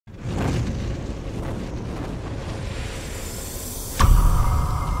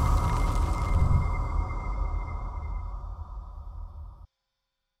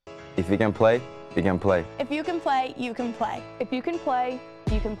If you can play, you can play. If you can play, you can play. If you can play,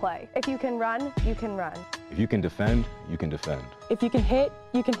 you can play. If you can run, you can run. If you can defend, you can defend. If you can hit,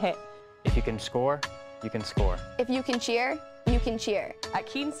 you can hit. If you can score, you can score. If you can cheer, you can cheer. At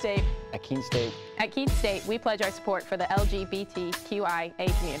Keene State, At Keene State, we pledge our support for the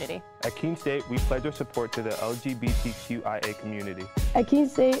LGBTQIA community. At Keene State, we pledge our support to the LGBTQIA community. At Keene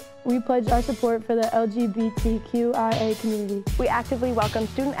State, we pledge our support for the LGBTQIA community. We actively welcome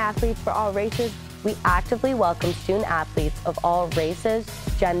student athletes for all races. We actively welcome student athletes of all races,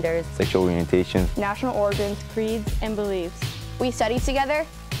 genders, Sexual orientations. National origins, creeds, and beliefs. We study together.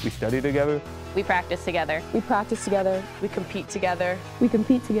 We study together. We practice together. We practice together. We compete together. We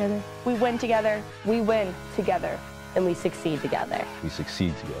compete together. We win together. We win together. and we succeed together. We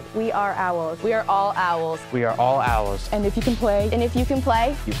succeed together. We are owls. We are all owls. we are all owls. And if you can play, And if you can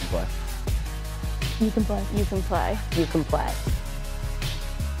play, You can play. you can play. You can play. You can play.